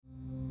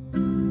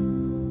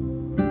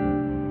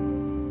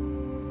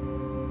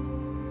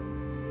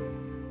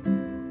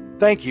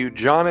Thank you,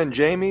 John and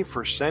Jamie,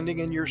 for sending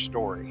in your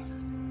story.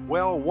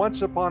 Well,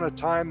 once upon a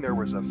time, there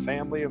was a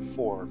family of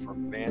 4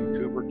 from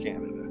Vancouver,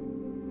 Canada.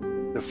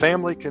 The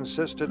family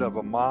consisted of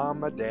a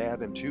mom, a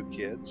dad, and 2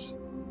 kids.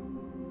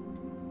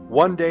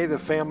 One day, the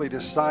family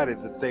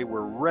decided that they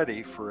were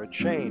ready for a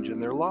change in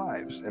their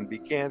lives and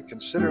began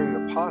considering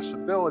the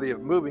possibility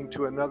of moving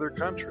to another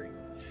country.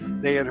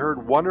 They had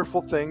heard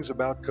wonderful things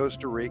about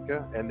Costa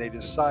Rica, and they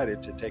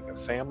decided to take a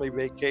family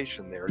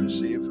vacation there to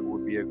see if it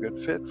would be a good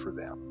fit for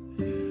them.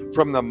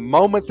 From the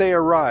moment they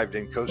arrived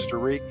in Costa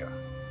Rica,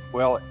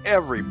 well,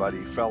 everybody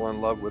fell in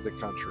love with the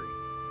country.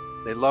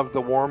 They loved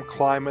the warm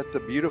climate, the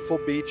beautiful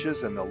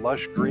beaches, and the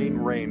lush green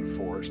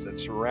rainforest that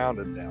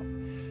surrounded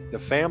them. The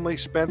family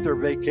spent their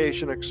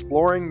vacation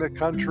exploring the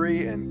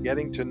country and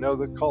getting to know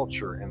the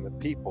culture and the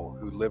people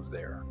who lived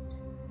there.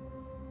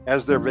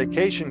 As their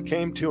vacation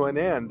came to an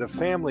end, the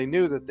family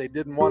knew that they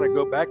didn't want to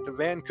go back to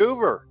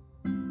Vancouver.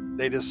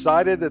 They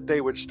decided that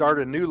they would start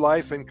a new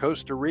life in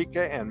Costa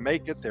Rica and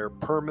make it their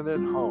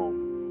permanent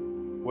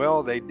home.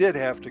 Well, they did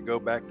have to go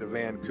back to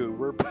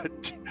Vancouver,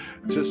 but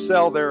to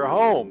sell their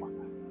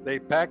home. They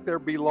packed their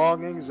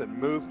belongings and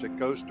moved to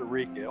Costa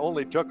Rica. It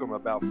only took them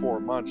about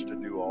 4 months to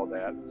do all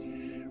that.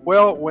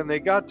 Well, when they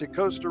got to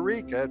Costa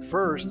Rica, at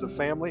first, the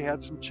family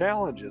had some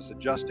challenges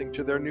adjusting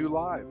to their new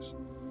lives.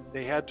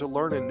 They had to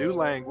learn a new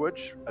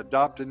language,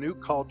 adopt a new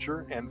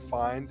culture, and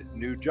find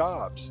new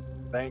jobs.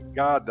 Thank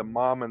God the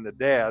mom and the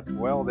dad,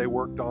 well, they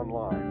worked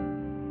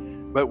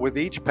online. But with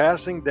each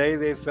passing day,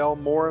 they fell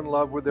more in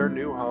love with their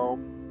new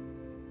home.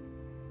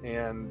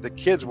 And the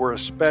kids were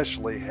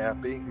especially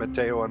happy,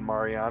 Mateo and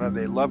Mariana.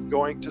 They loved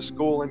going to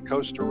school in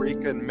Costa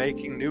Rica and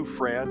making new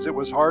friends. It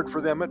was hard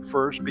for them at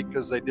first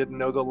because they didn't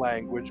know the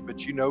language,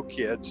 but you know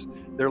kids,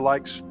 they're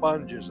like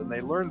sponges and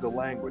they learned the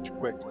language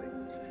quickly.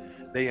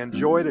 They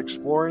enjoyed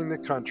exploring the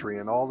country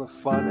and all the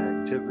fun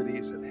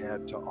activities it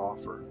had to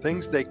offer,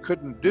 things they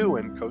couldn't do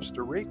in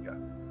Costa Rica.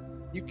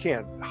 You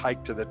can't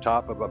hike to the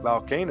top of a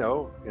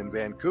volcano in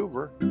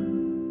Vancouver.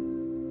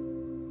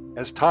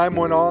 As time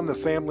went on, the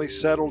family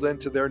settled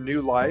into their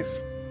new life.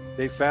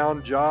 They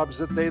found jobs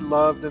that they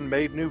loved and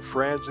made new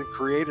friends and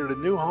created a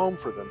new home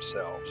for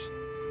themselves.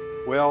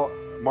 Well,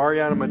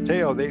 Mariana and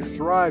Mateo, they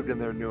thrived in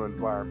their new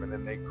environment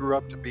and they grew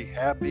up to be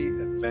happy,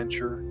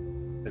 adventurous,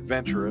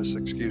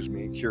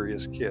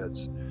 curious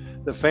kids.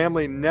 The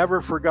family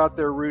never forgot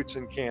their roots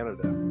in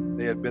Canada.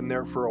 They had been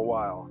there for a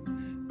while,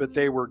 but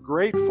they were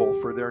grateful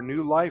for their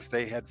new life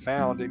they had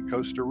found in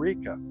Costa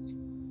Rica.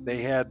 They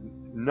had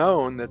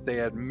known that they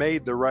had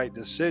made the right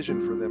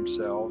decision for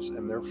themselves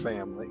and their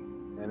family.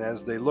 And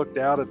as they looked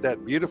out at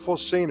that beautiful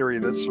scenery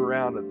that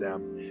surrounded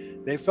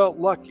them, they felt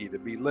lucky to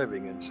be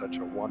living in such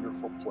a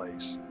wonderful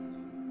place.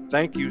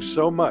 Thank you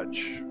so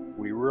much.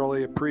 We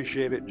really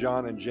appreciate it,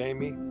 John and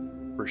Jamie,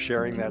 for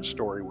sharing that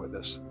story with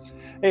us.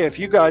 Hey, if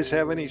you guys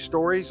have any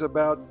stories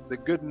about the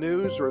good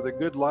news or the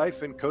good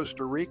life in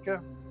Costa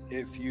Rica,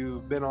 if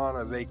you've been on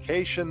a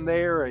vacation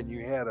there and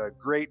you had a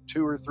great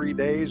 2 or 3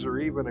 days or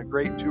even a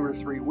great 2 or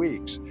 3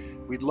 weeks,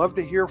 we'd love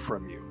to hear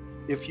from you.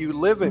 If you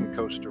live in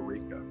Costa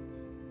Rica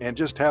and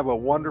just have a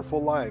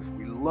wonderful life,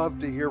 we love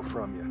to hear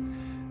from you.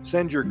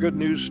 Send your good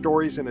news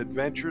stories and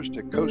adventures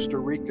to Costa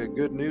Rica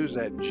Good News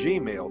at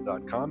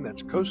gmail.com.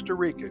 That's Costa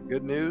Rica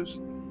Good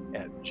News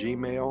at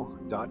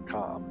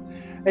gmail.com.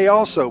 Hey,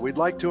 also, we'd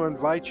like to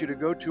invite you to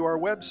go to our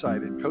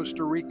website at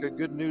Costa Rica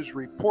Good News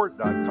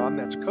Report.com.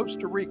 That's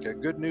Costa Rica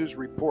Good News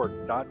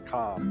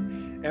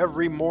Report.com.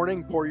 Every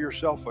morning, pour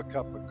yourself a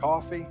cup of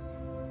coffee.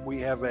 We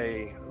have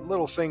a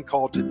little thing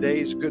called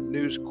Today's Good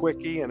News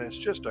Quickie, and it's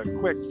just a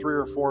quick 3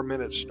 or 4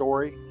 minute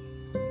story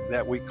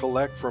that we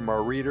collect from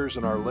our readers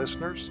and our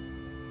listeners,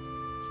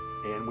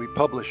 and we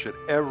publish it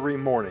every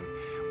morning.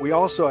 We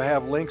also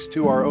have links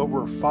to our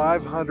over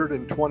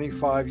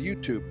 525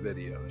 YouTube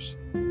videos.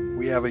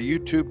 We have a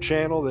YouTube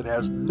channel that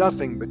has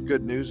nothing but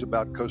good news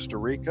about Costa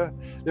Rica.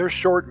 They're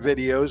short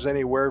videos,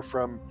 anywhere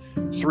from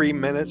 3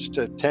 minutes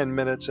to 10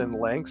 minutes in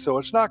length, so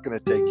it's not going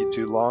to take you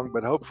too long,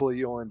 but hopefully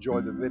you'll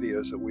enjoy the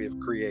videos that we have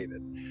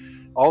created.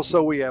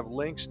 Also, we have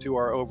links to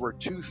our over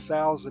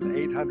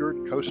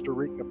 2,800 Costa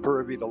Rica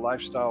Pura Vida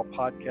Lifestyle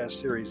podcast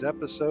series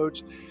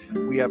episodes.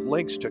 We have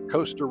links to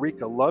Costa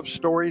Rica love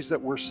stories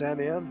that were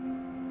sent in.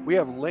 We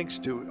have links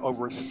to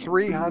over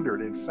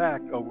 300, in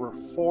fact, over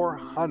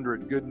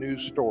 400 good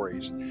news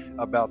stories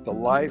about the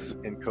life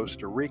in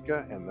Costa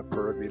Rica and the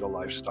Pura Vida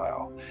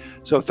lifestyle.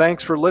 So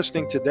thanks for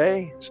listening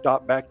today.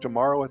 Stop back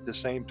tomorrow at the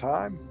same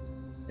time,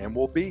 and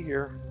we'll be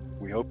here.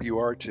 We hope you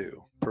are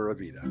too. Pura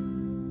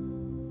Vida.